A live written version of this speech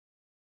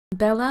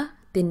Bella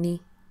Binny.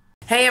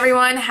 Hey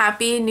everyone,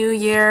 happy new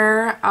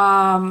year.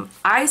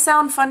 I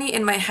sound funny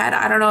in my head.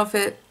 I don't know if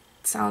it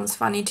sounds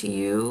funny to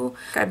you.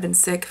 I've been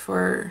sick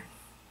for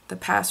the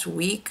past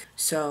week.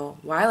 So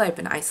while I've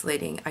been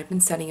isolating, I've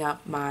been setting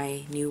up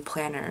my new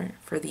planner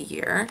for the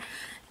year.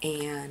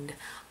 And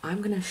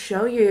I'm gonna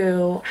show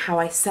you how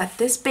I set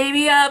this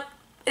baby up.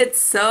 It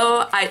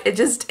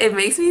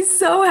makes me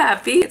so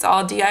happy. It's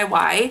all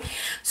DIY.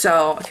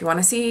 So if you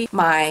wanna see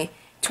my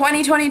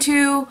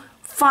 2022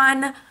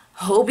 fun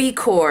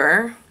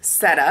Hobicore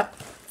setup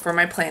for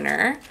my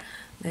planner,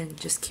 then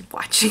just keep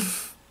watching.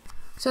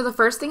 So the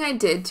first thing I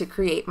did to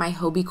create my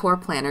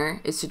Hobicore planner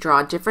is to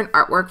draw different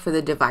artwork for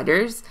the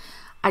dividers.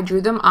 I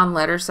drew them on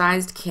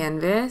letter-sized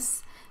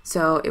canvas,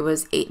 so it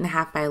was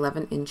 8.5 by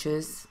 11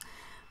 inches.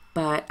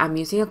 But I'm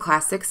using a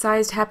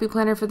classic-sized Happy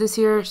Planner for this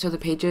year, so the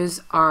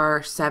pages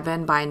are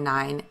 7 by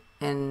 9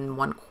 and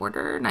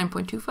 1/4,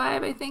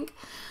 9.25, I think.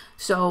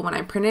 So when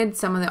I printed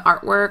some of the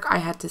artwork, I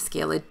had to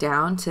scale it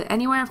down to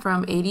anywhere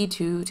from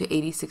 82 to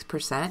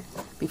 86%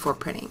 before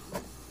printing.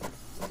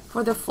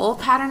 For the full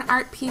pattern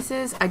art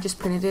pieces, I just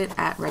printed it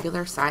at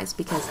regular size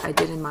because I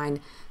didn't mind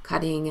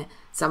cutting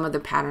some of the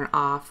pattern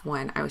off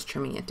when I was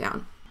trimming it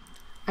down.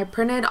 I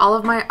printed all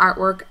of my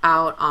artwork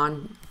out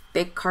on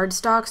big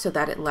cardstock so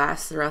that it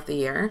lasts throughout the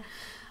year.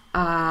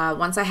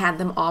 Once I had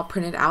them all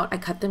printed out, I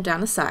cut them down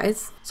to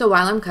size. So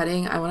while I'm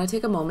cutting, I want to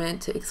take a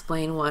moment to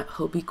explain what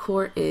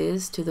Hobicore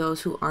is to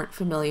those who aren't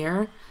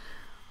familiar.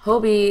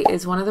 Hobi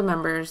is one of the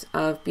members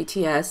of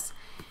BTS,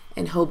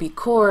 and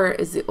Hobicore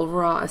is the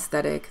overall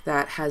aesthetic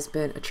that has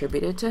been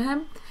attributed to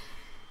him.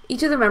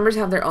 Each of the members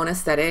have their own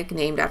aesthetic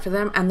named after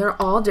them, and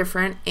they're all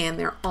different and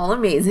they're all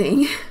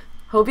amazing.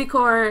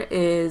 Hobicore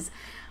is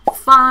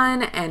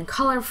fun and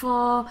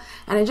colorful,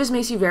 and it just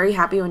makes you very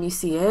happy when you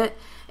see it.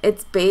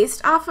 It's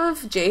based off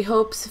of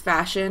J-Hope's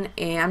fashion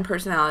and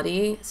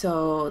personality,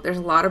 so there's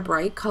a lot of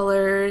bright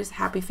colors,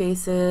 happy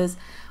faces,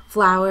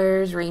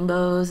 flowers,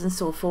 rainbows, and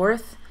so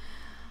forth.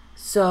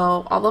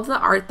 So all of the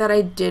art that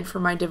I did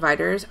for my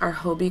dividers are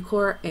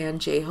Hobicore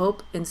and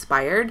J-Hope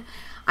inspired.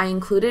 I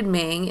included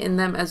Mang in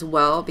them as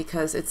well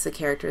because it's the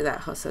character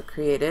that Hossa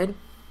created.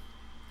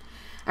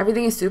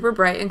 Everything is super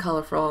bright and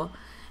colorful,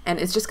 and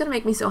it's just going to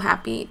make me so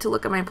happy to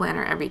look at my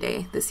planner every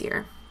day this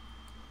year.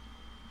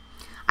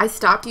 I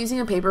stopped using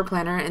a paper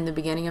planner in the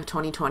beginning of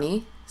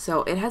 2020,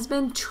 so it has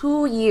been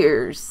 2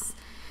 years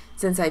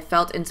since I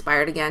felt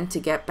inspired again to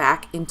get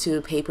back into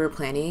paper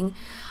planning.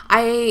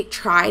 I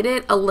tried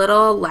it a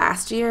little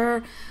last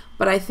year,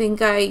 but I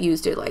think I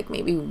used it like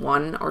maybe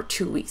 1 or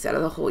 2 weeks out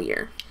of the whole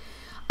year.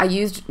 I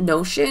used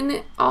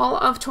Notion all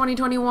of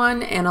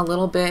 2021 and a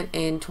little bit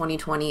in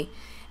 2020,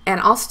 and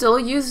I'll still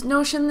use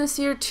Notion this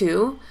year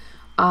too.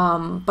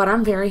 But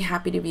I'm very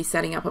happy to be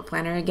setting up a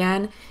planner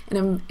again, and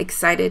I'm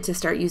excited to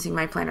start using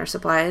my planner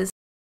supplies.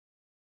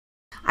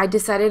 I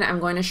decided I'm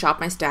going to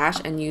shop my stash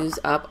and use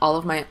up all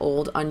of my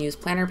old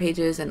unused planner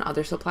pages and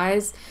other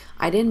supplies.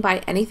 I didn't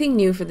buy anything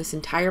new for this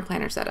entire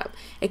planner setup,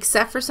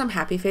 except for some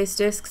happy face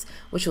discs,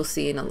 which we'll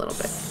see in a little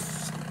bit.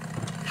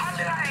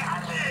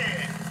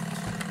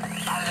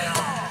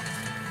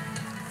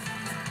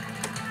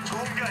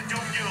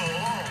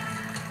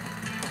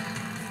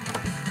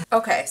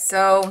 Okay,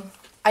 so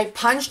I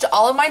punched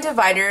all of my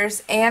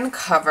dividers and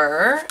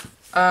cover,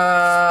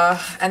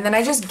 and then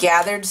I just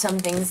gathered some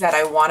things that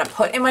I want to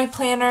put in my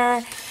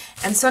planner.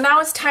 And so now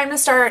it's time to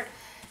start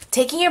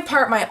taking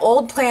apart my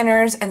old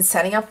planners and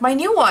setting up my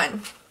new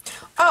one.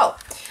 Oh,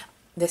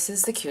 this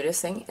is the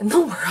cutest thing in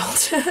the world.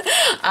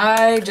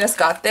 I just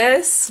got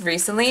this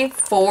recently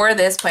for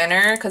this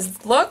planner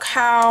because look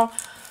how,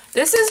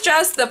 this is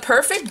just the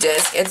perfect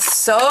disc. It's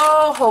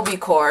so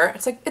Hobicore.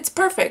 It's like, it's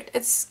perfect.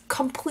 It's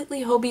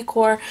completely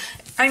Hobicore.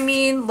 I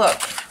mean, look.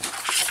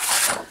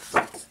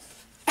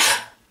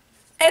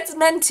 It's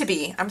meant to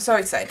be. I'm so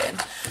excited.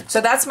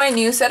 So that's my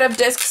new set of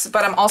discs,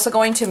 but I'm also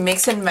going to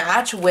mix and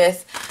match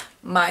with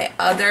my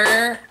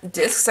other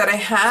discs that I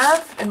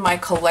have in my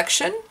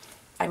collection.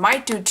 I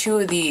might do 2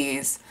 of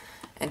these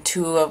and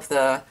 2 of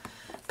the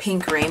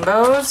pink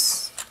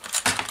rainbows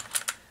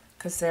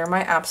because they're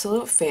my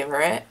absolute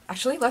favorite.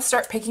 Actually, let's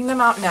start picking them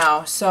out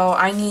now. So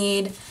I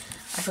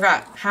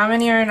forgot, how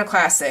many are in a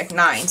classic?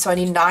 9. So I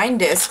need 9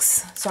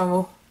 discs.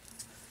 So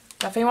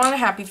definitely want a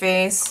happy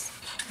face,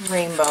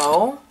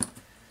 rainbow.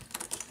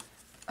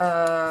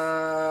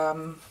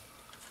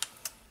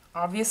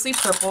 Obviously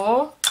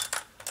purple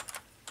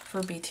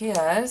for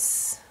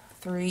BTS,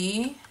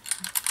 3.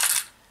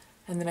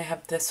 And then I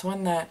have this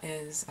one that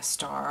is a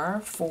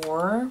star,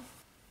 4.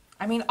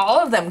 I mean, all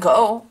of them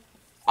go.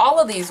 All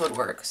of these would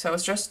work. So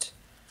it's just,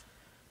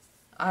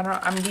 I don't know,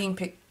 I'm being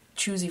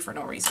choosy for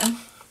no reason.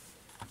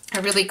 I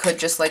really could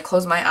just like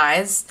close my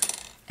eyes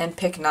and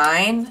pick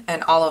 9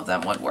 and all of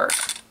them would work.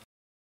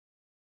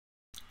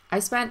 I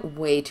spent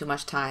way too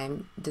much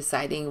time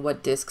deciding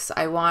what discs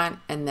I want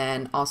and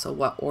then also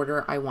what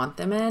order I want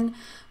them in.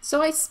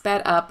 So I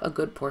sped up a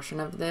good portion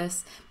of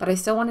this, but I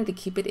still wanted to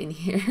keep it in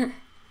here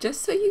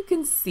just so you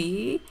can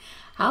see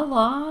how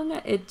long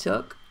it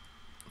took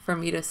for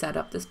me to set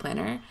up this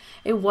planner.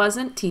 It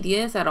wasn't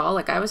tedious at all.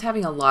 Like, I was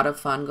having a lot of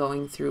fun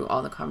going through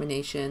all the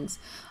combinations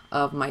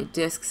of my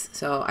discs.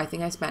 So I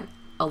think I spent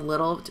a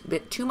little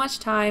bit too much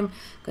time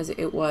because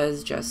it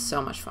was just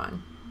so much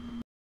fun.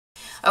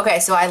 Okay,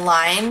 so I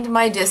lined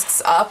my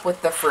discs up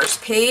with the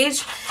first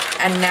page,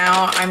 and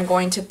now I'm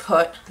going to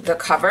put the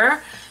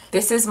cover.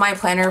 This is my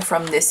planner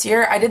from this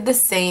year. I did the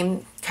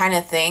same kind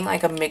of thing,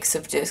 like a mix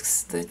of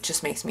discs. That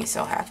just makes me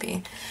so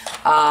happy.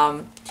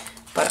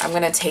 But I'm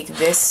gonna take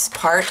this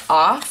part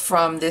off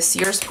from this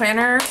year's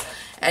planner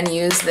and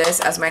use this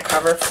as my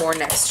cover for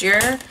next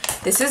year.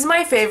 This is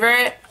my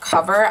favorite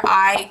cover.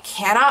 I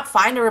cannot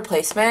find a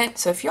replacement.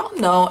 So if y'all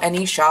know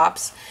any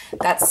shops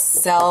that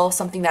sell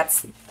something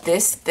that's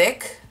this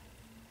thick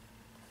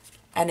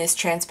and is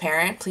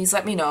transparent, please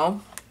let me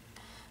know.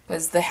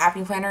 Because the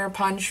Happy Planner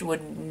punch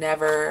would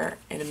never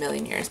in a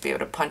million years be able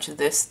to punch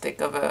this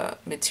thick of a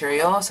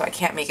material, so I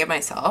can't make it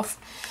myself.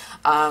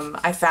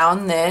 I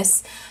found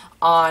this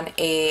on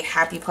a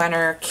Happy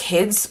Planner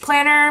kids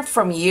planner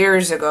from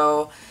years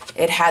ago.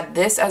 It had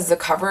this as the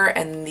cover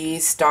and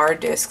these star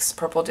discs,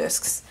 purple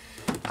discs.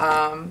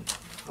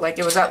 Like,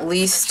 it was at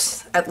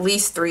least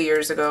 3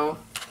 years ago,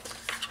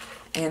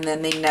 and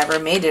then they never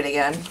made it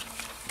again.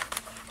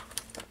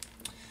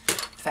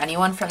 If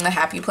anyone from the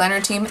Happy Planner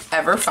team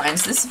ever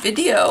finds this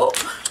video,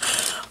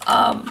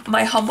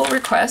 my humble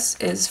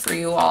request is for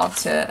you all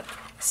to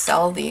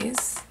sell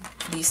these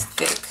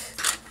thick,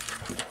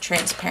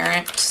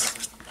 transparent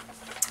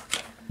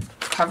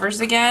covers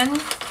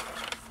again.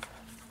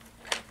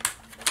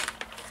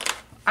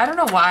 I don't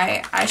know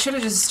why. I should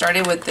have just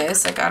started with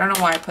this. Like, I don't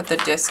know why I put the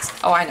discs.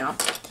 Oh, I know.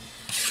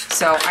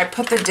 So I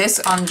put the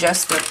disc on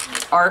just the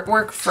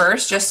artwork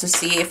first, just to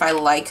see if I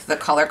like the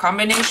color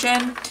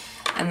combination.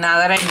 And now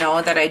that I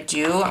know that I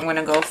do, I'm going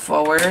to go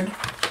forward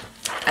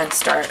and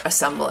start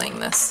assembling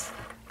this.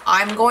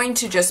 I'm going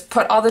to just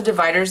put all the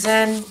dividers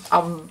in.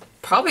 I'll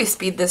probably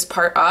speed this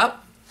part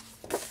up,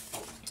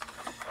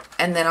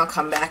 and then I'll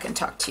come back and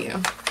talk to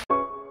you.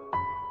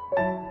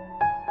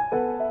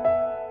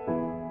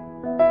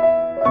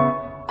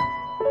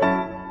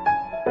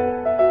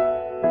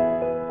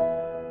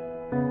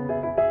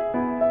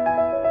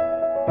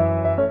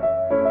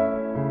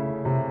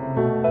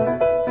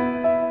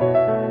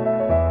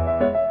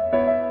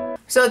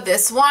 So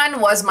this one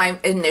was my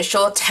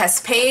initial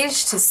test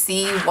page to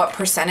see what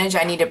percentage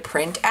I need to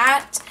print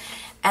at,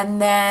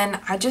 and then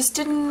I just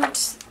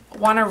didn't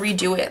want to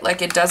redo it.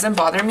 Like, it doesn't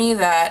bother me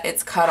that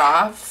it's cut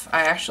off.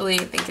 I actually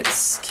think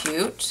it's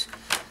cute,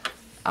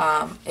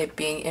 it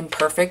being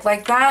imperfect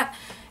like that.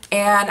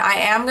 And I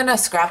am gonna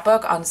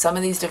scrapbook on some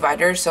of these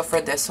dividers. So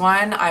for this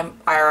one, I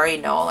already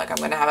know, like, I'm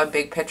gonna have a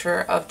big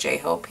picture of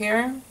J-Hope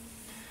here,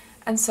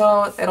 and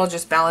so it'll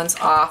just balance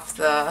off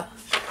the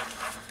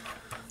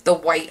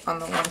white on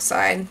the one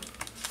side.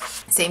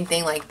 Same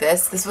thing like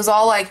this. This was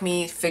all like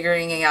me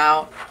figuring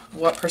out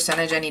what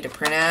percentage I need to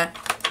print at,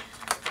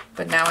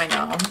 but now I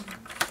know.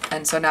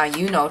 And so now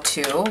you know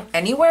too.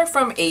 Anywhere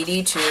from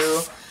 82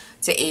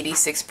 to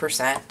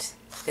 86%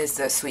 is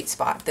the sweet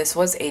spot. This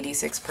was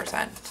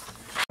 86%.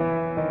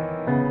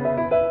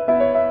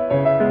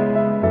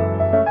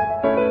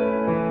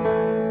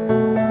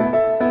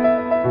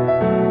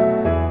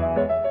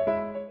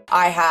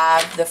 I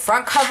have the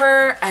front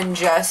cover and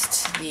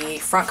just the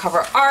front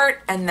cover art,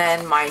 and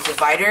then my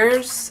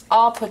dividers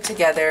all put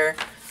together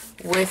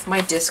with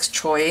my disc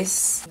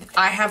choice.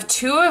 I have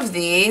 2 of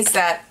these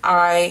that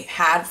I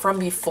had from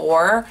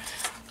before.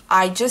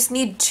 I just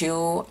need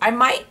 2. I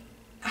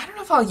don't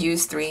know if I'll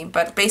use 3,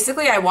 but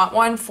basically I want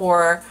one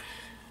for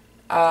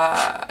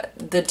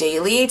the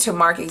daily to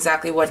mark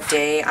exactly what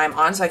day I'm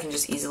on, so I can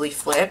just easily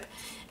flip,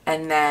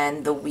 and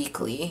then the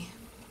weekly.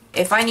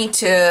 If I need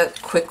to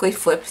quickly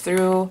flip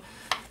through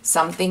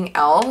something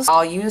else,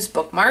 I'll use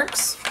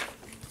bookmarks.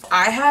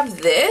 I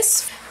have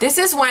this. This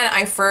is when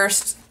I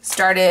first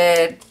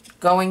started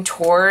going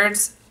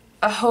towards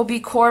a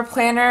Hobicore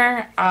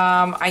planner.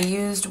 I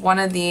used one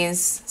of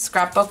these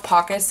scrapbook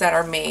pockets that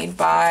are made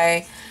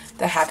by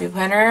the Happy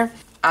Planner.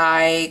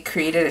 I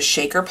created a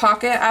shaker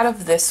pocket out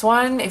of this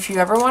one. If you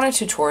ever want a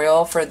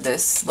tutorial for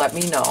this, let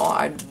me know.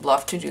 I'd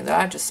love to do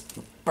that. Just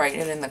write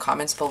it in the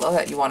comments below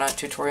that you want a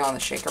tutorial on the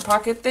shaker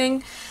pocket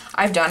thing.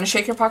 I've done a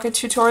shaker pocket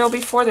tutorial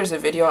before. There's a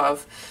video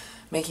of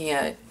making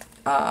a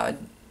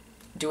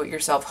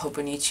do-it-yourself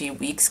Hobonichi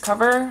Weeks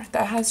cover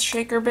that has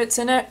shaker bits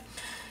in it.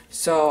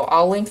 So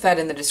I'll link that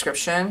in the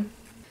description.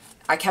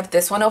 I kept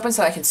this one open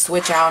so I can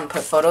switch out and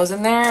put photos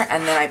in there,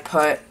 and then I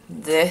put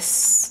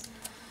this.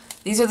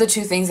 These are the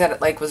 2 things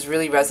that like was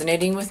really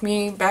resonating with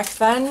me back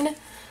then,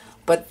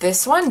 but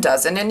this one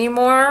doesn't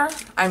anymore.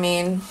 I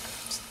mean,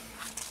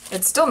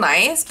 it's still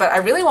nice, but I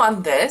really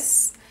want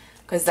this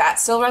because that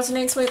still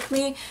resonates with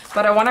me,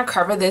 but I want to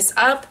cover this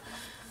up,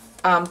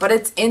 but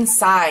it's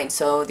inside,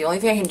 so the only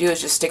thing I can do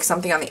is just stick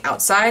something on the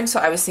outside. So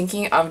I was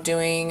thinking of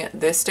doing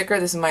this sticker.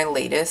 This is my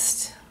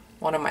latest,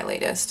 one of my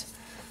latest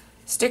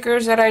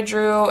stickers that I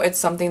drew. It's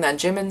something that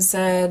Jimin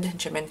said.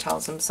 Jimin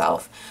tells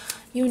himself,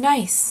 "You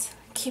nice,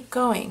 keep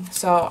going."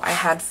 So I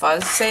had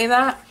Fuzz say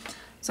that.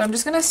 So I'm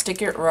just gonna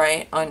stick it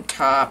right on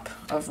top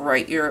of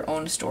write your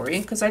own story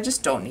because I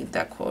just don't need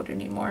that quote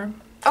anymore.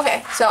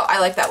 Okay, so I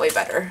like that way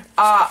better.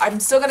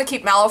 I'm still gonna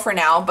keep Mellow for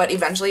now, but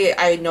eventually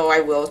I know I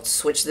will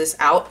switch this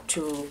out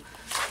to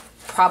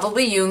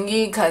probably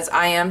Yoongi because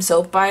I am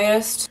soap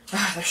biased.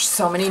 There's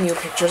so many new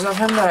pictures of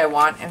him that I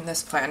want in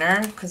this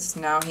planner because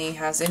now he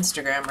has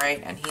Instagram,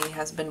 right? And he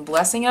has been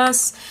blessing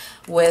us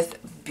with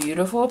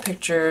beautiful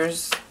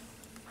pictures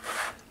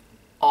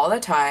all the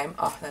time.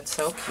 Oh, that's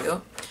so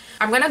cute.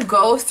 I'm gonna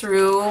go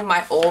through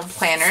my old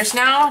planners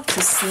now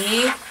to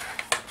see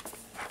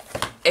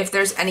if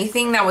there's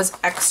anything that was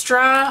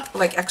extra,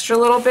 like extra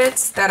little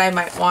bits that I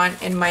might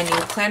want in my new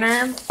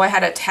planner. I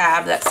had a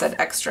tab that said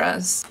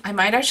extras. I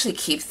might actually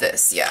keep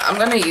this. Yeah, I'm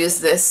gonna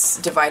use this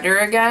divider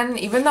again,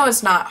 even though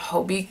it's not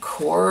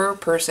Hobicore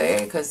per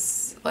se,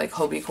 because like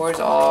Hobicore is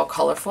all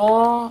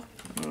colorful,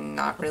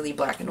 not really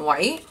black and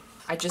white.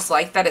 I just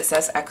like that it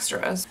says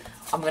extras.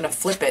 I'm gonna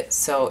flip it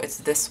so it's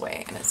this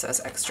way and it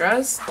says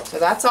extras. So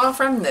that's all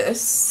from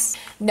this.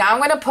 Now I'm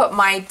gonna put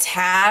my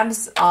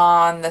tabs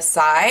on the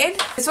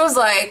side. This was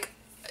like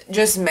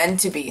just meant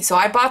to be. So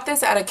I bought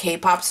this at a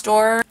K-pop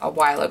store a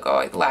while ago,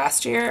 like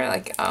last year,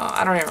 like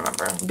I don't even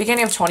remember,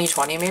 beginning of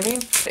 2020 maybe.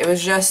 It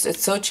was just,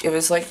 it's so cheap. It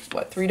was like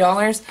what,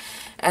 $3,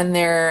 and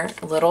they're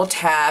little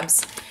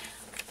tabs.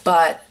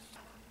 But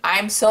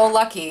I'm so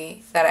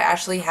lucky that I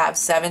actually have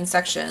 7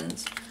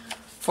 sections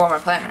for my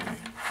planner.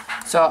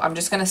 So I'm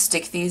just gonna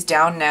stick these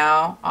down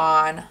now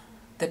on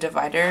the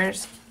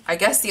dividers. I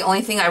guess the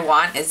only thing I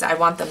want is I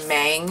want the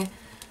Mang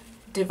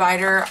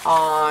divider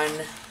on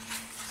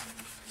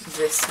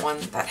this one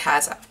that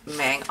has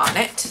Mang on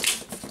it.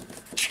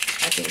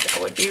 I think that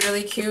would be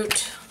really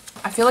cute.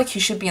 I feel like he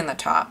should be in the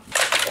top,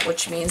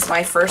 which means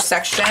my first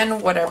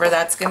section, whatever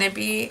that's going to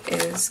be,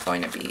 is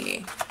going to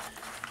be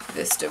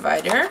this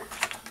divider.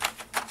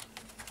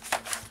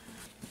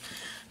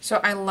 So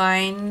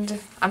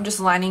I'm just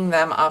lining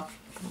them up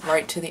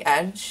right to the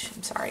edge.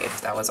 I'm sorry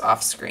if that was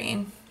off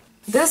screen.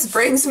 This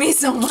brings me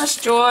so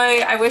much joy.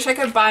 I wish I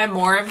could buy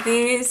more of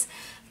these,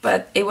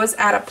 but it was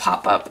at a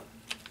pop-up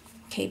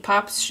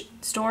K-pop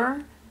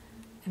store,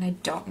 and I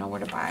don't know where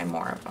to buy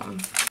more of them.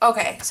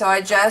 Okay, so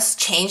I just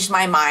changed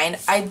my mind.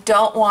 I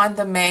don't want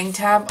the Mang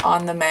tab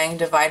on the Mang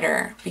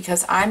divider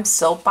because I'm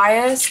soap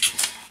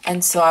biased,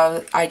 and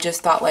so I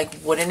just thought, like,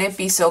 wouldn't it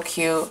be so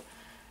cute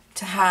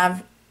to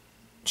have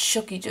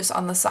Shooky just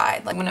on the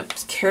side? Like, I'm gonna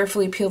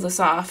carefully peel this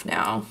off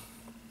now.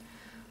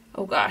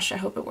 Oh gosh, I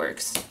hope it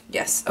works.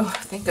 Yes. Oh,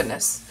 thank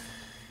goodness.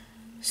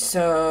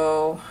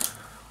 So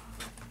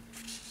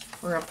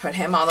we're gonna put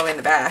him all the way in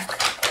the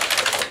back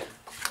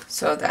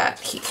so that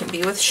he can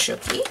be with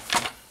Shooky.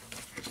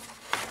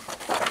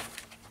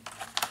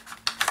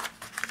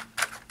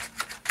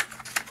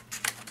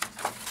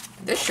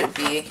 This should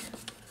be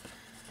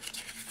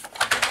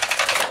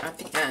at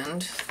the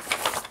end.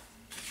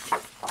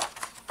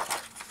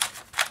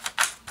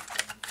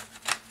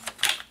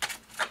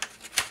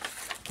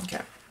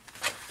 Okay.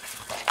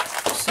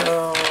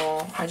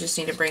 So I just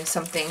need to bring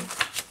something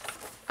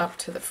up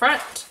to the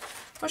front.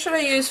 What should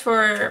I use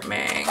for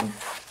Mang?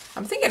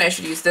 I'm thinking I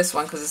should use this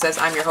one because it says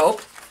I'm your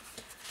hope.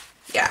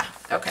 Yeah,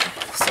 okay.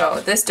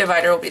 So this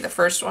divider will be the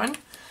first one.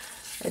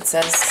 It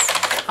says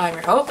I'm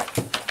your hope.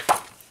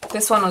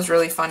 This one was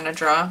really fun to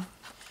draw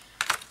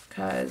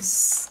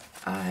because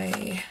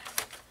I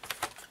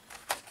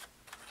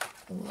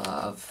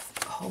love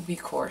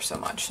Hobicore so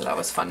much, so that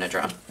was fun to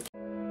draw.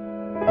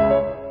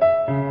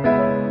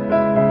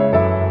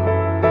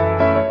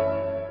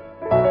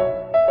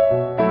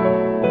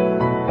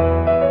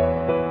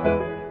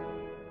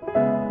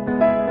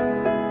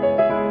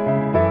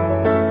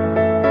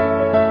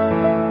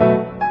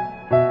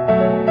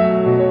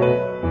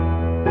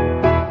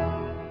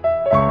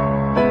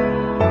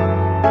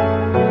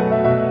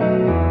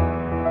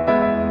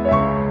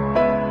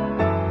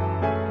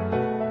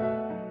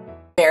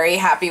 Very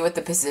happy with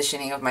the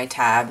positioning of my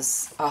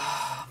tabs.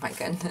 Oh my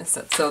goodness,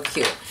 that's so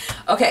cute.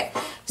 Okay,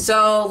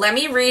 so let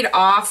me read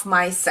off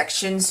my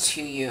sections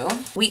to you.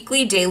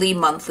 Weekly, daily,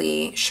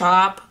 monthly,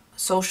 shop,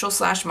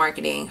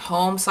 social/marketing,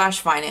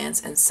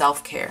 home/finance, and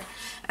self-care.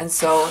 And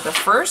so the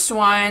first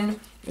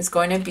one is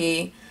going to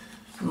be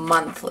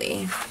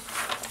monthly.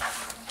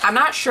 I'm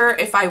not sure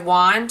if I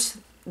want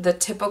the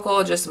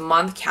typical just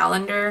month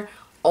calendar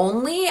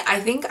only. I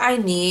think I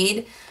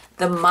need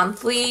the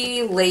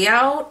monthly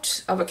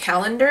layout of a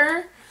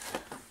calendar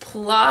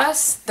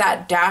plus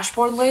that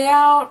dashboard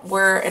layout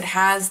where it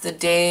has the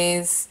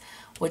days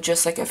with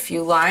just like a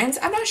few lines.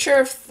 I'm not sure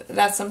if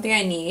that's something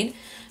I need,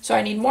 so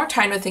I need more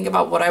time to think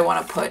about what I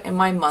want to put in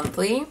my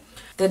monthly.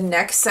 The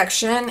next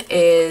section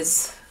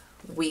is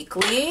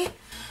weekly,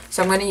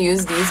 so I'm going to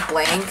use these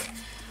blank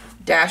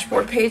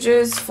dashboard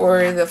pages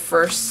for the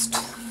first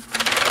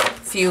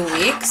few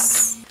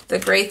weeks. The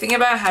great thing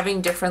about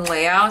having different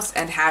layouts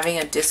and having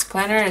a disc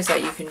planner is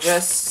that you can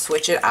just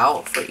switch it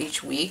out for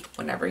each week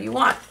whenever you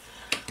want.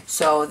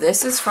 So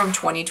this is from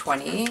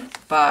 2020,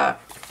 but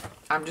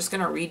I'm just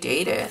gonna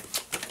redate it.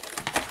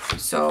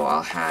 So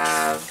I'll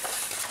have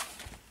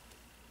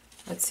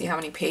Let's see how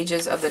many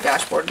pages of the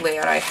dashboard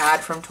layout I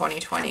had from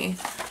 2020.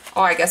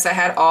 Oh, I guess I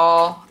had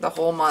all the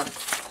whole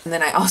month. And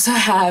then I also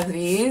have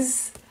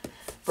these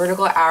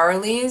vertical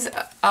hourlies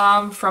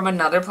from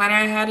another planner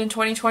I had in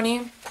 2020.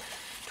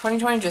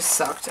 2020 just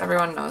sucked.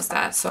 Everyone knows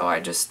that. So I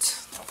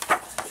just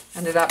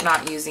ended up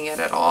not using it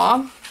at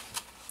all.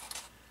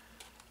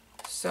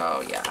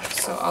 So yeah,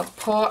 so I'll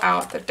pull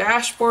out the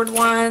dashboard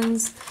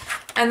ones,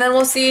 and then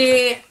we'll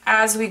see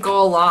as we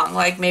go along.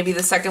 Like maybe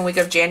the second week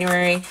of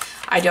January,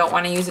 I don't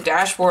want to use a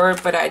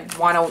dashboard, but I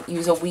want to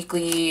use a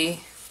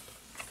weekly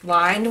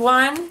lined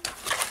one.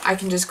 I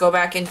can just go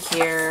back in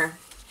here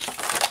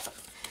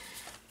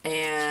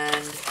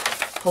and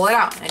pull it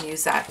out and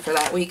use that for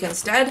that week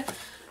instead.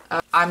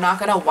 I'm not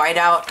going to white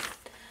out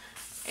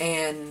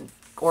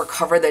or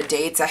cover the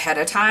dates ahead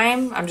of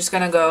time. I'm just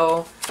going to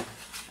go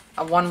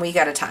 1 week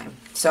at a time.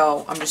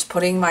 So I'm just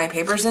putting my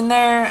papers in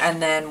there,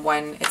 and then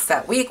when it's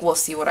that week, we'll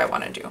see what I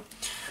want to do.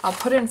 I'll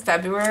put in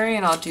February,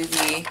 and I'll do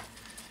the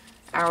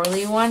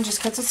hourly one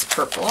just because it's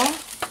purple.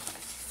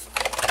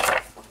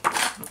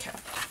 Okay.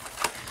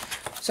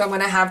 So I'm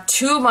going to have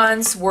 2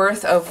 months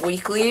worth of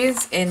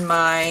weeklies in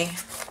my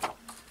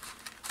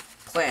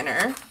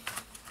planner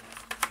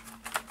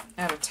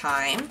at a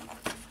time.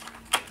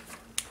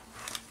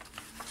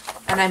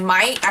 And I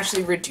might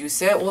actually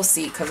reduce it. We'll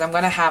see, because I'm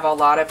going to have a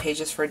lot of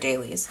pages for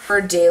dailies.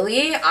 For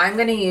daily, I'm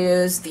going to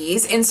use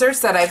these inserts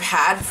that I've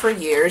had for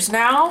years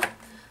now.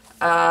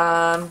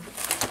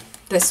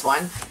 This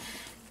one,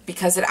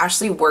 because it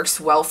actually works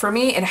well for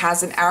me. It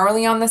has an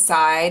hourly on the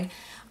side.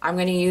 I'm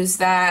going to use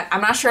that.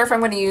 I'm not sure if I'm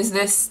going to use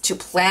this to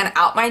plan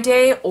out my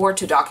day or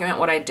to document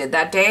what I did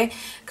that day,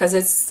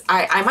 because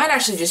I might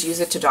actually just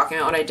use it to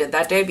document what I did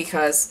that day,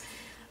 because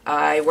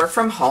I work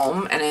from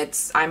home and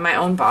I'm my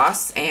own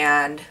boss,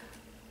 and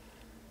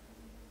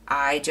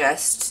I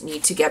just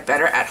need to get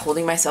better at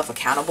holding myself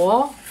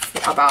accountable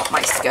about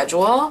my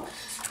schedule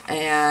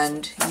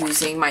and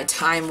using my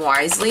time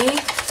wisely.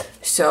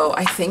 So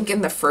I think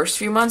in the first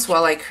few months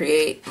while I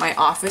create my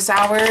office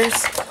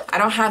hours, I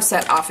don't have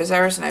set office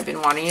hours, and I've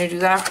been wanting to do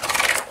that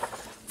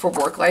for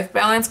work-life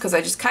balance, because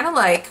I just kind of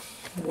like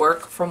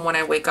work from when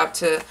I wake up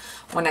to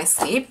when I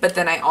sleep, but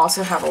then I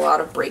also have a lot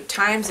of break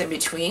times in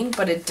between,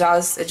 but it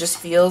just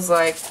feels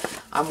like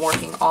I'm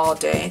working all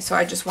day. So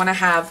I just want to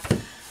have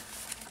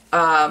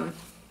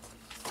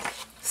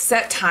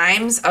set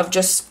times of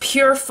just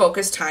pure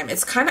focus time.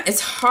 It's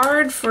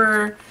hard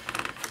for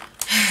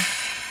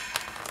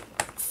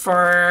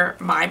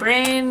my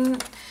brain,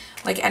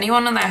 like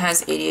anyone that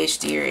has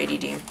ADHD or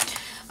ADD.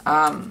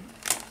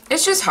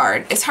 It's just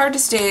hard. It's hard to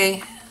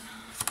stay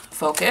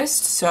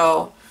focused.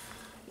 So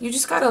you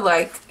just gotta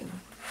like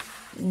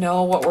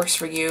know what works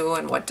for you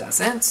and what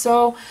doesn't.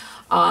 So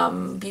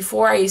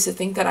before, I used to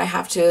think that I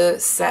have to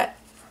set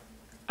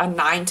a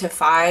 9 to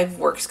 5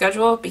 work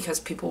schedule because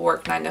people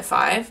work 9 to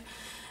 5.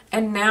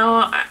 And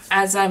now,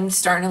 as I'm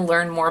starting to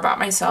learn more about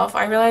myself,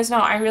 I realize, no,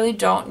 I really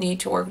don't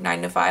need to work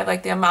 9 to 5.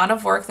 Like, the amount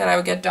of work that I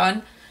would get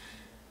done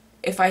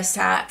if I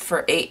sat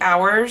for 8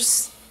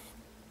 hours,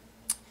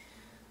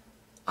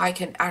 I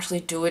can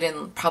actually do it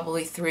in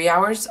probably 3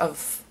 hours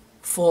of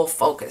full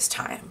focus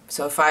time.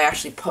 So if I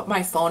actually put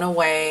my phone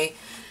away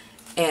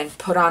and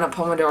put on a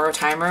Pomodoro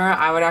timer,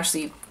 I would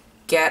actually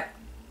get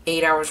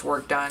 8 hours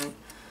work done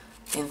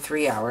in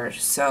 3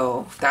 hours.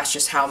 So that's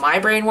just how my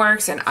brain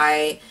works, and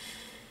I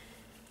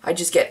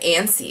just get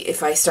antsy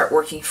if I start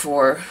working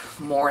for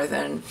more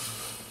than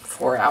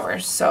 4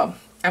 hours. So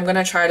I'm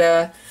gonna try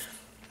to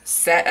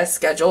set a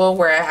schedule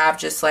where I have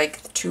just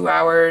like 2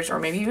 hours or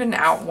maybe even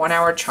 1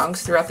 hour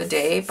chunks throughout the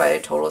day, but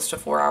it totals to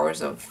 4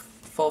 hours of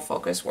full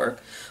focus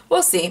work.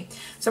 We'll see.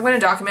 So I'm gonna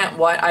document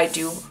what I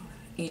do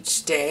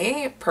each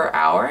day per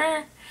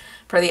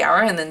the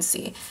hour, and then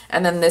see.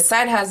 And then this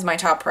side has my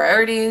top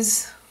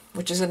priorities,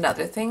 which is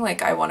another thing.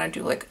 Like, I want to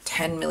do like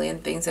 10 million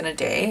things in a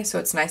day, so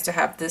it's nice to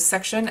have this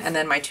section, and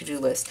then my to-do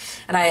list.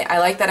 And I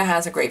like that it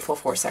has a grateful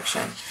for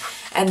section.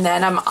 And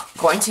then I'm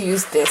going to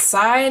use this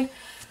side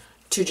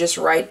to just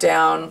write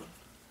down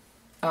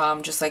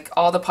just like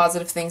all the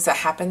positive things that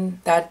happened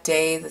that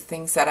day, the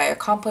things that I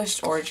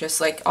accomplished, or just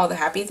like all the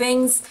happy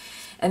things.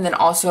 And then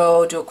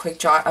also do a quick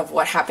jot of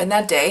what happened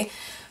that day,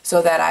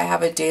 so that I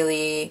have a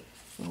daily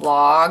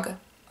log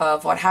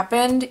of what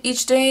happened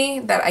each day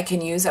that I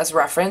can use as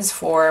reference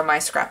for my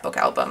scrapbook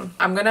album.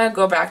 I'm gonna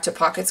go back to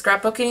pocket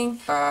scrapbooking.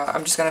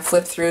 I'm just gonna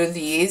flip through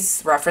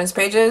these reference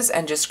pages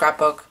and just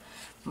scrapbook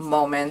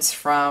moments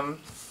from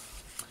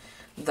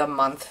the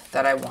month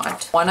that I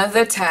want. One of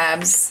the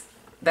tabs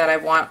that I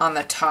want on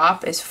the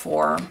top is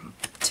for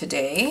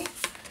today.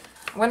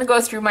 I'm gonna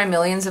go through my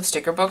millions of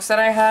sticker books that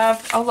I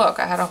have. Oh look,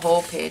 I had a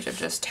whole page of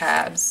just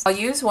tabs. I'll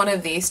use one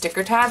of these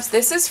sticker tabs.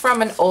 This is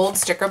from an old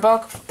sticker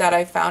book that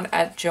I found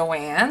at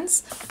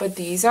Joann's, but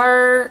these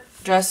are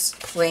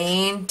just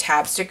plain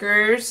tab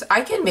stickers.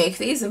 I can make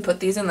these and put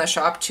these in the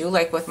shop too,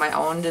 like with my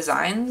own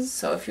designs.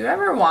 So if you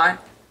ever want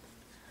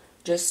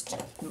just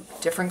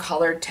different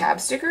colored tab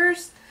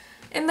stickers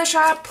in the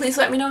shop, please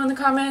let me know in the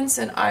comments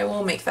and I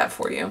will make that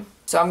for you.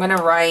 So I'm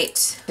gonna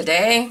write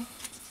today,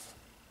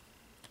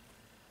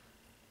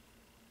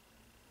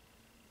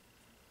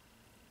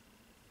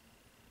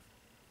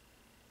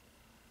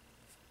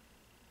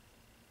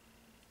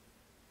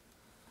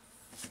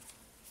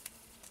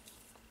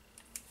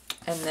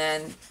 And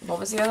then, what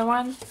was the other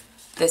one?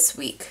 This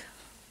week.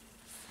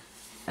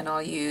 And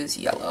I'll use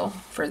yellow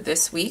for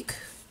this week.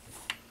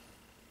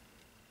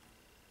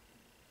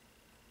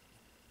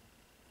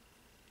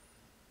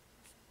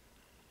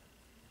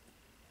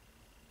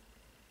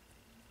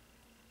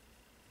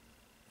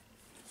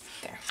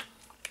 There.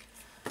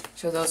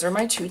 So those are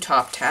my two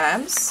top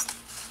tabs.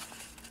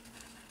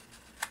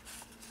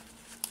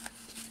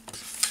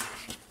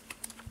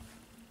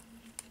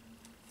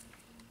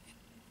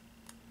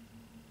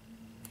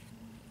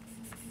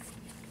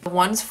 The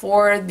ones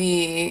for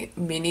the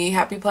mini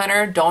happy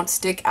planner don't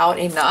stick out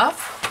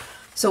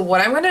enough. So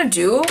what I'm gonna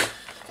do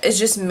is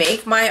just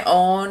make my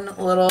own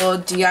little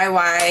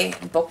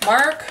DIY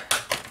bookmark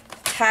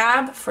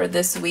tab for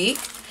this week.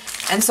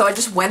 And so I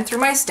just went through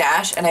my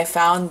stash and I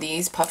found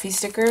these puffy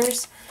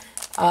stickers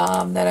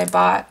that I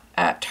bought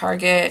at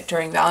Target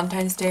during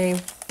Valentine's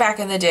Day back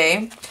in the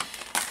day.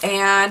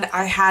 And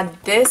I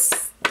had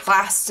this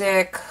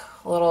plastic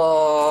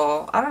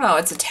little, I don't know,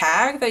 it's a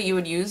tag that you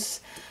would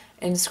use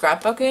in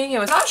scrapbooking. I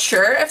was not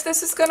sure if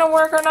this is gonna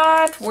work or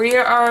not. We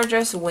are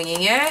just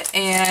winging it,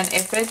 and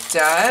if it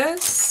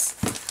does,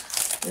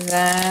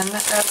 then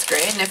that's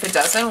great. And if it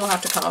doesn't, we'll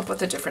have to come up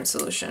with a different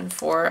solution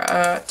for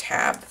a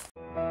tab.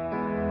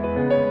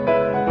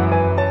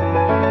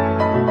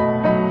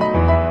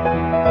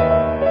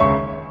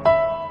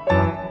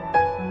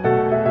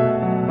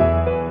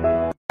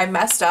 I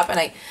messed up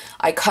and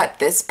I cut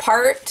this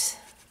part.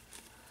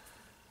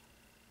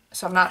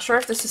 So I'm not sure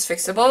if this is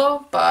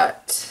fixable,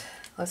 but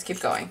let's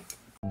keep going.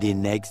 The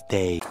next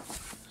day.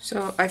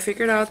 So I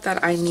figured out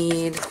that I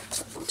need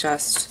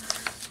just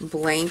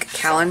blank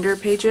calendar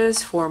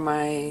pages for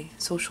my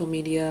social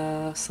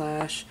media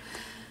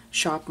 /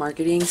 shop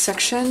marketing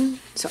section.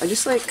 So I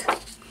just like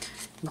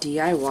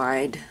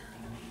DIY'd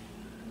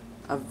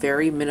a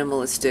very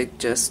minimalistic,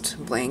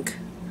 just blank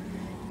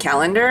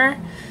calendar.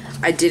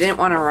 I didn't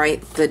want to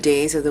write the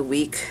days of the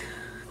week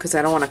because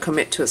I don't want to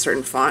commit to a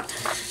certain font,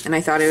 and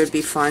I thought it would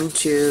be fun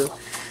to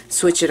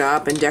switch it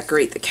up and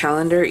decorate the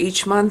calendar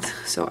each month.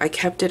 So I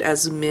kept it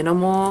as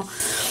minimal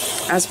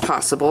as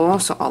possible.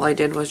 So all I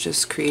did was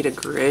just create a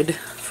grid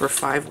for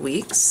 5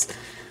 weeks.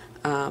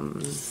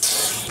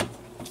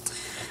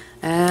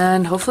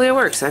 And hopefully it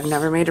works. I've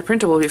never made a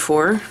printable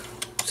before.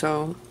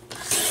 So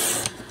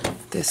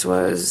this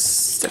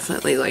was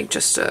definitely like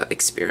just an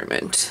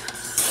experiment.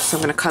 So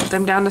I'm going to cut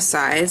them down to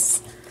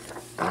size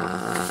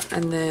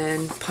and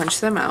then punch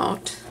them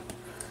out,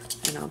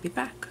 and I'll be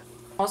back.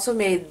 Also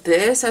made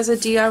this as a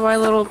DIY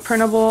little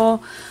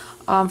printable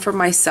for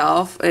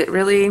myself. It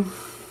really,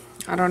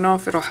 I don't know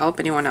if it'll help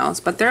anyone else,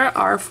 but there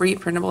are free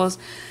printables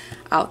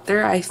out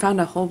there. I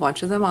found a whole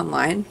bunch of them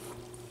online,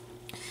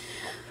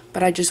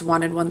 but I just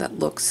wanted one that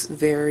looks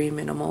very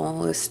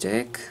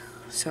minimalistic.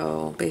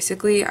 So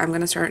basically I'm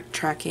gonna start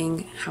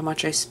tracking how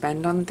much I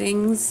spend on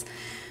things,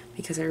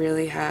 because I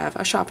really have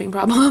a shopping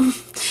problem.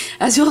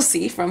 As you'll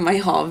see from my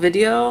haul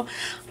video,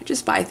 I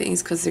just buy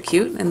things because they're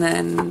cute, and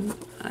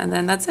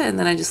then that's it. And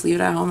then I just leave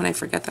it at home and I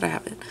forget that I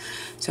have it.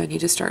 So I need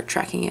to start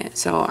tracking it.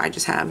 So I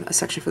just have a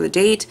section for the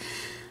date,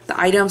 the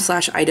item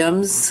 /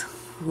 items,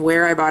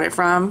 where I bought it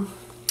from.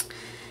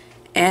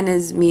 N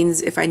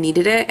means if I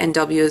needed it, and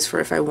W is for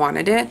if I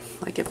wanted it.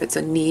 Like if it's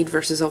a need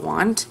versus a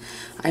want,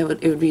 it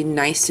would be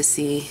nice to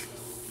see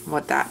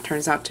what that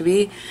turns out to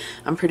be.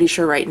 I'm pretty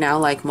sure right now,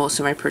 like, most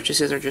of my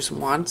purchases are just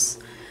wants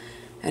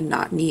and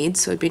not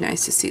needs, so it'd be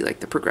nice to see like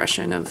the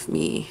progression of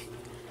me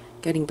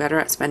getting better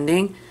at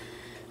spending,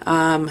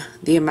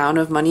 the amount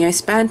of money I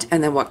spent,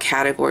 and then what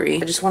category.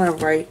 I just want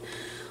to write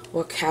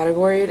what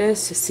category it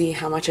is to see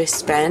how much I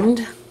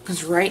spend,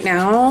 because right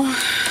now,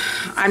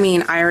 I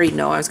mean, I already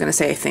know. I was gonna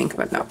say I think,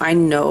 but no, I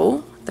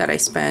know that I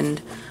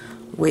spend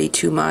way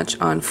too much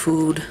on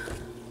food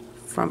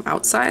from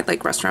outside,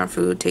 like restaurant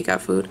food,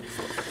 takeout food.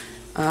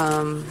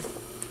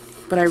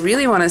 But I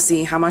really want to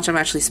see how much I'm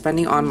actually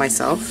spending on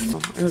myself.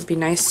 It would be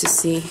nice to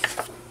see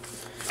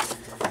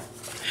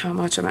how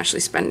much I'm actually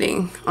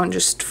spending on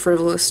just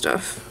frivolous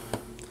stuff.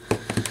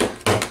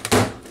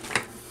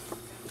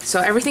 So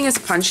everything is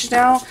punched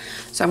now,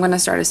 so I'm going to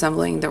start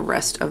assembling the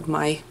rest of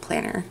my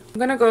planner. I'm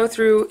going to go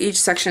through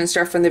each section and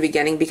start from the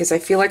beginning, because I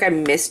feel like I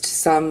missed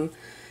some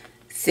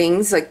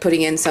things, like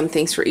putting in some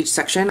things for each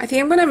section. I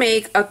think I'm going to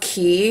make a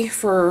key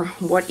for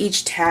what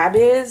each tab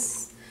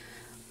is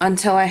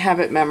until I have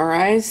it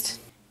memorized.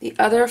 The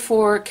other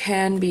 4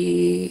 can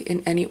be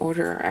in any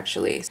order,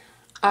 actually.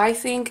 I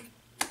think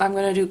I'm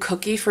going to do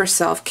cookie for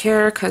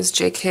self-care, because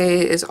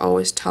JK is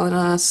always telling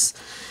us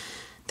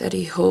that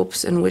he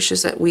hopes and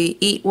wishes that we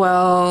eat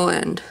well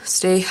and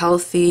stay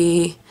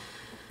healthy,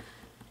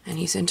 and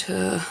he's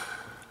into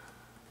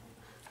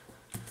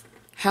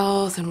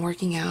health and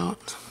working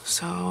out.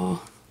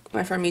 So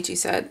my friend Michi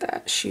said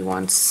that she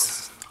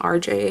wants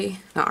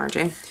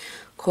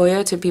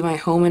Koya to be my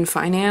home and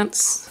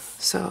finance.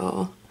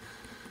 So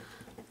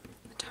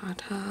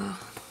Tata,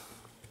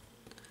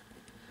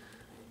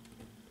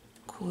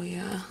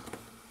 Koya,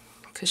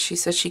 because she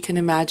said she can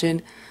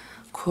imagine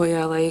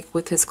Koya like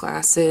with his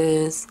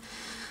glasses,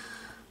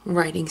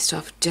 writing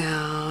stuff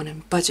down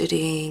and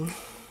budgeting.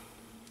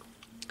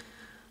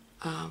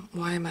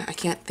 I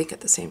can't think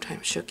at the same time,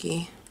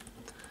 Shooky.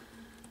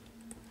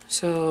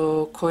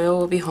 So Koyo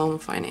will be home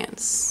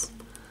finance.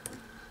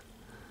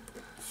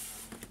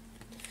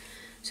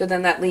 So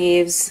then that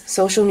leaves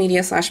social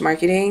media /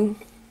 marketing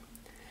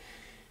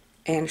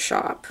and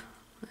shop.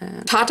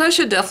 And Tata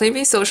should definitely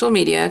be social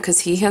media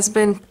because he has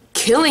been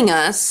killing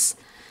us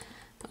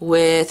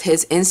with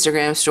his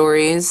Instagram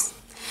stories.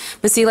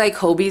 But see, like,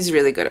 Hobie's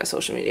really good at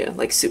social media,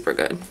 like super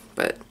good.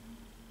 But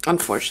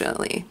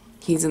unfortunately,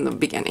 he's in the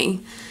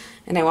beginning.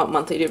 And I want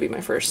monthly to be my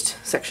first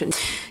section.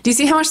 Do you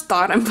see how much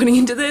thought I'm putting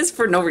into this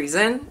for no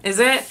reason? Is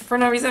it for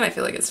no reason? I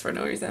feel like it's for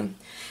no reason.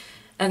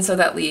 And so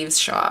that leaves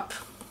shop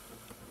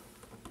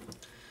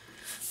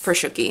for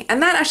Shooky.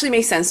 And that actually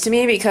makes sense to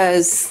me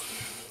because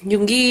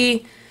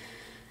Yoongi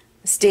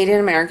stayed in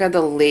America the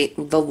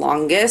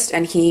longest,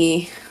 and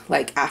he,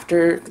 like,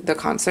 after the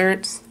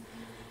concerts,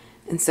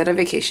 instead of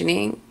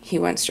vacationing, he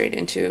went straight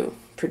into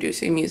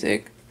producing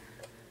music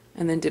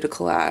and then did a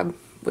collab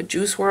with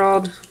Juice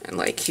WRLD, and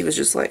like he was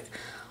just like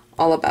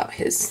all about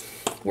his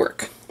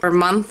work. For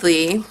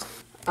monthly,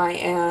 I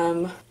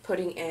am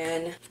putting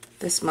in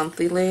this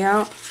monthly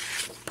layout.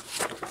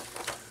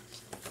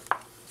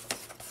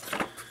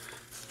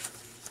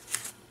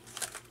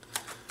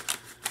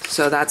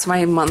 So that's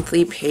my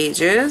monthly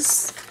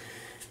pages.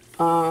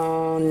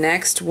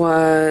 Next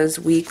was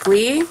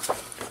weekly.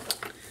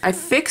 I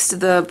fixed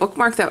the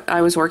bookmark that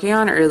I was working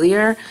on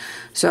earlier,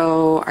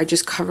 so I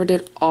just covered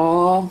it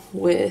all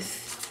with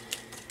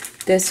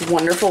this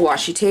wonderful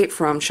washi tape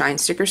from Shine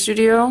Sticker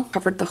Studio.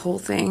 Covered the whole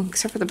thing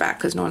except for the back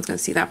because no one's gonna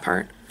see that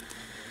part.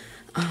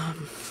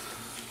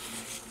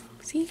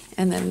 See,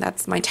 and then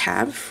that's my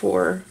tab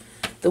for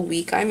the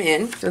week I'm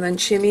in. So then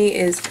Shimmy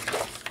is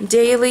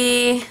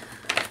daily,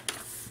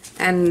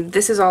 and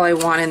this is all I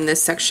want in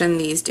this section,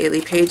 these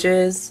daily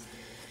pages.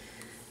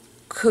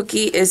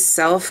 Cookie is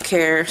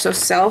self-care. So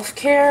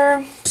self-care,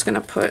 I'm just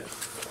gonna put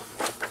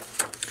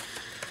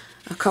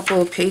a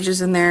couple of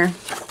pages in there.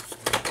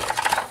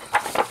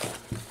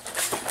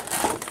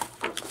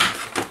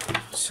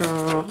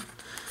 So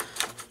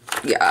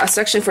yeah, a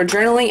section for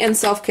journaling and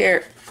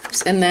self-care.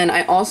 And then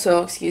I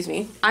also, excuse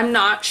me, I'm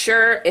not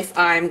sure if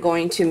I'm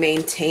going to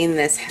maintain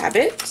this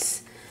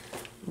habit,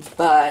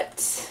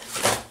 but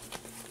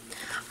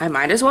I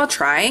might as well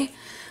try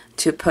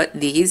to put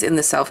these in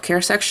the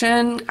self-care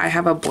section. I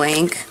have a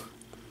blank,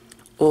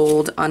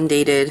 old,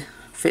 undated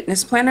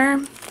fitness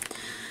planner.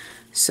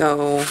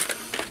 So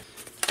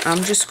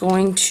I'm just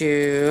going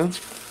to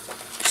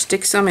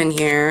stick some in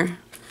here.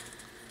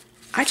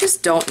 I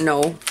just don't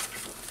know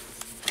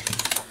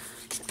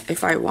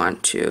if I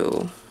want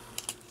to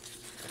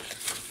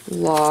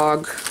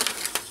log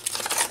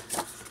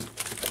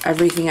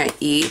everything I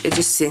eat. It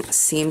just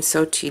seems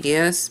so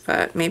tedious,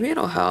 but maybe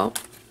it'll help.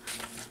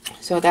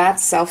 So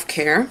that's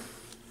self-care.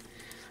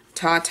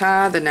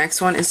 Tata, the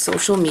next one is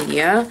social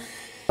media.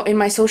 In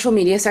my social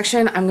media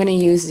section, I'm going to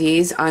use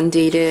these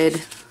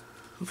undated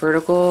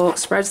vertical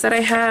spreads that I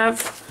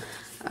have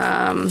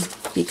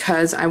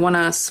because I want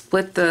to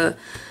split the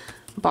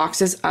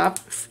boxes up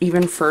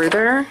even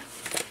further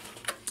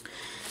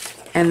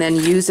and then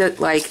use it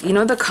like, you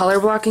know, the color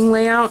blocking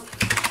layout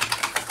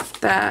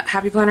that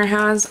Happy Planner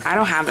has? I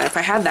don't have that. If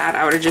I had that,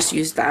 I would have just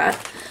used that.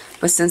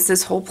 But since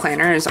this whole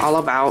planner is all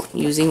about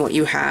using what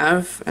you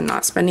have and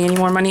not spending any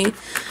more money,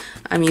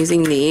 I'm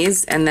using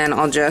these, and then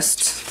I'll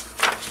just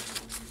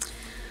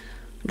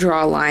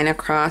draw a line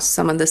across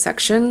some of the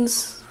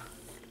sections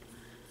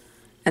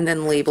and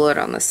then label it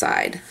on the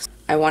side.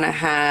 I want to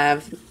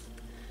have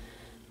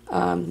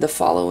the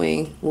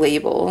following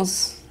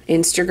labels: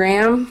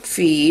 Instagram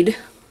feed,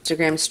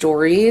 Instagram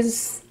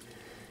stories,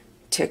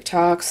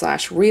 TikTok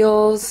 /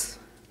 Reels,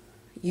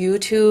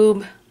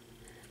 YouTube,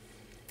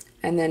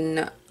 and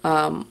then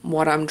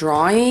what I'm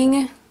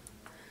drawing,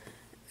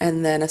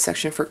 and then a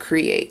section for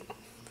create.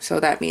 So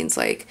that means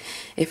like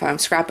if I'm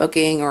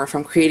scrapbooking or if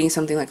I'm creating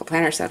something like a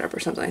planner setup or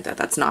something like that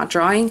that's not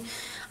drawing,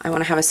 I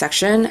want to have a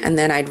section, and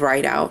then I'd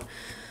write out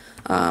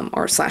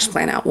or /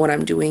 plan out what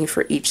I'm doing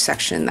for each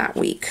section that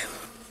week.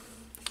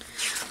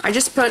 I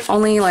just put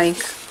only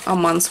like a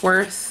month's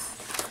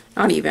worth,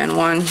 not even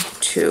 1,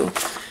 2,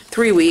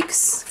 3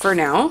 weeks for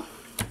now,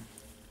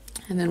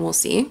 and then we'll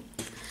see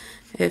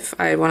if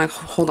I want to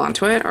hold on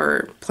to it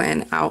or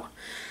plan out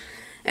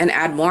and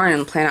add more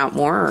and plan out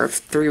more, or if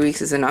 3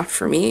 weeks is enough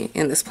for me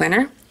in this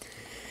planner.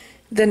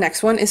 The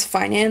next one is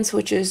finance,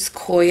 which is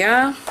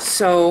Koya.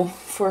 So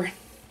for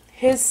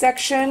his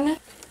section,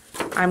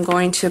 I'm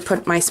going to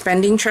put my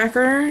spending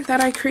tracker that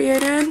I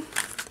created.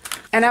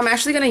 And I'm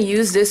actually going to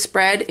use this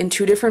spread in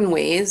 2 different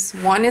ways.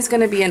 One is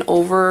going to be an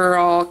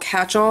overall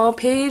catch-all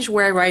page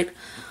where I write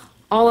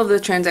all of the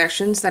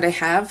transactions that I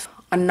have.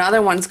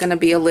 Another one's going to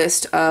be a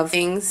list of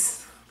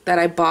things that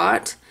I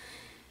bought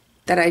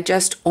that I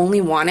just only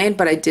wanted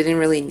but I didn't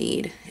really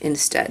need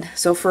instead.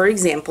 So for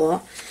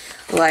example,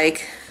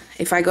 like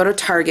if I go to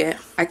Target,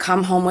 I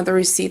come home with a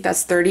receipt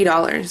that's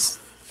 $30.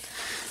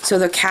 So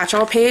the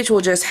catch-all page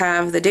will just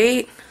have the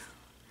date.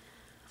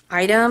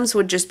 items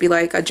would just be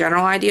like a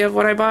general idea of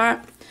what I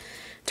bought.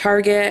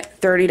 Target,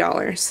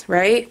 $30,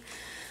 right?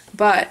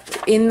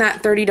 But in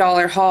that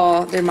 $30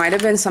 haul, there might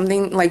have been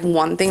something, like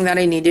one thing that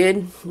I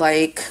needed,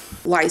 like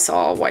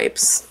Lysol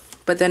wipes.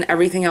 But then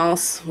everything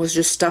else was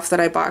just stuff that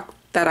I bought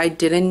that I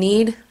didn't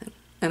need.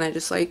 And I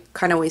just like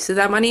kind of wasted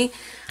that money.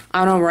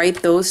 I'm gonna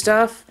write those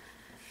stuff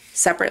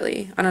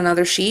separately on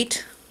another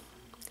sheet,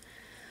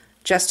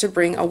 just to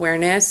bring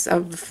awareness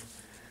of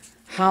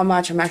how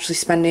much I'm actually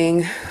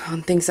spending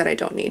on things that I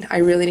don't need. I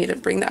really need to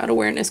bring that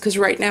awareness, because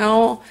right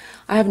now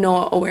I have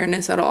no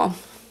awareness at all.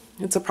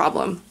 It's a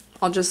problem.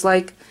 I'll just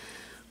like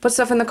put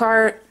stuff in the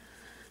cart.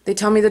 They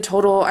tell me the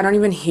total. I don't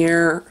even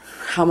hear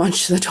how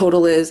much the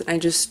total is. I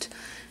just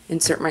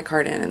insert my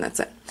cart in and that's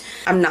it.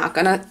 I'm not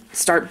gonna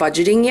start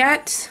budgeting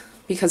yet,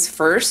 because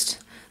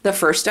the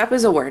first step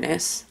is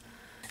awareness.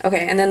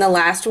 Okay, and then the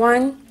last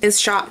one is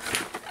shop.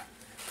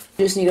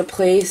 I just need a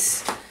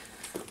place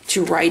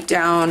to write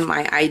down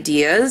my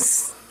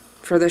ideas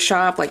for the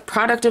shop, like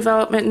product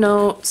development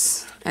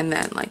notes, and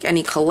then like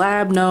any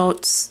collab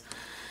notes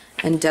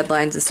and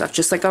deadlines and stuff,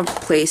 just like a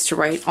place to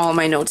write all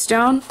my notes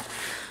down.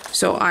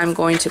 So I'm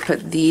going to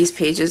put these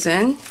pages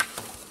in,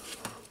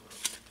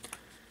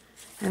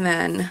 and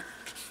then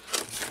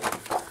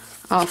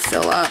I'll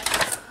fill up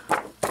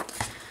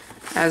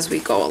as we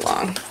go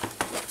along.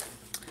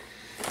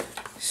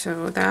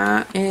 So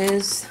that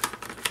is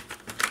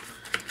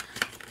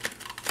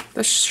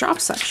the shop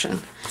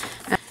section.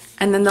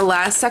 And then the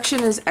last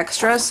section is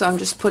extra, so I'm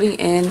just putting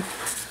in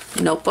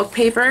notebook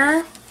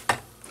paper.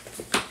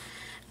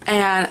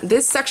 And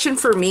this section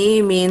for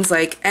me means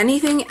like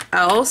anything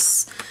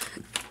else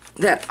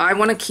that I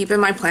want to keep in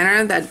my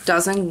planner that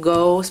doesn't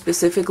go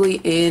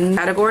specifically in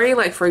category.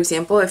 Like for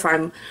example, if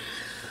I'm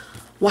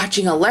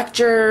watching a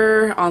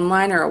lecture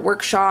online or a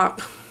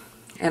workshop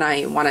and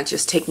I want to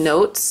just take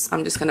notes,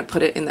 I'm just going to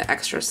put it in the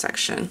extra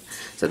section.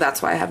 So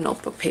that's why I have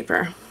notebook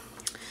paper.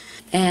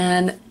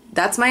 And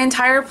that's my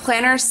entire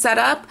planner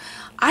setup.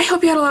 I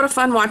hope you had a lot of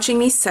fun watching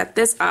me set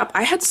this up.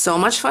 I had so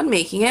much fun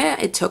making it.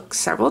 It took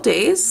several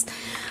days,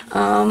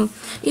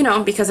 you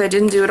know, because I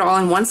didn't do it all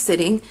in one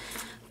sitting,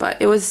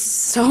 but it was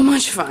so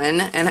much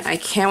fun and I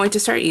can't wait to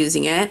start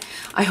using it.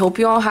 I hope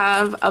you all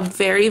have a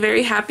very,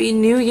 very happy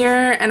new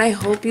year, and I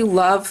hope you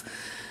love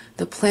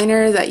the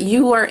planner that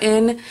you are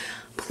in.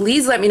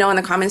 Please let me know in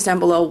the comments down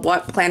below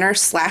what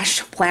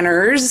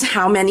planner/planners,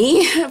 how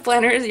many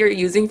planners you're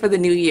using for the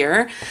new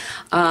year.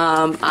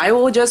 I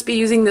will just be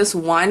using this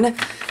one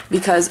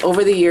because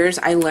over the years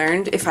I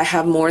learned if I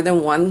have more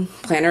than one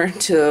planner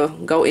to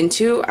go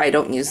into, I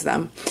don't use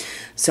them.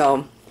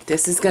 So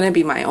this is going to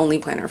be my only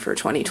planner for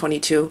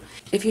 2022.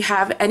 If you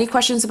have any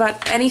questions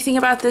about anything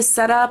about this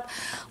setup,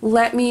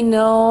 let me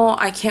know.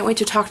 I can't wait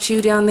to talk to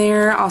you down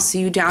there. I'll see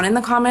you down in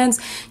the comments.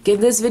 Give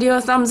this video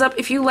a thumbs up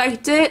if you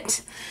liked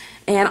it.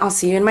 And I'll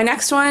see you in my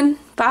next one.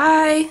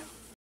 Bye!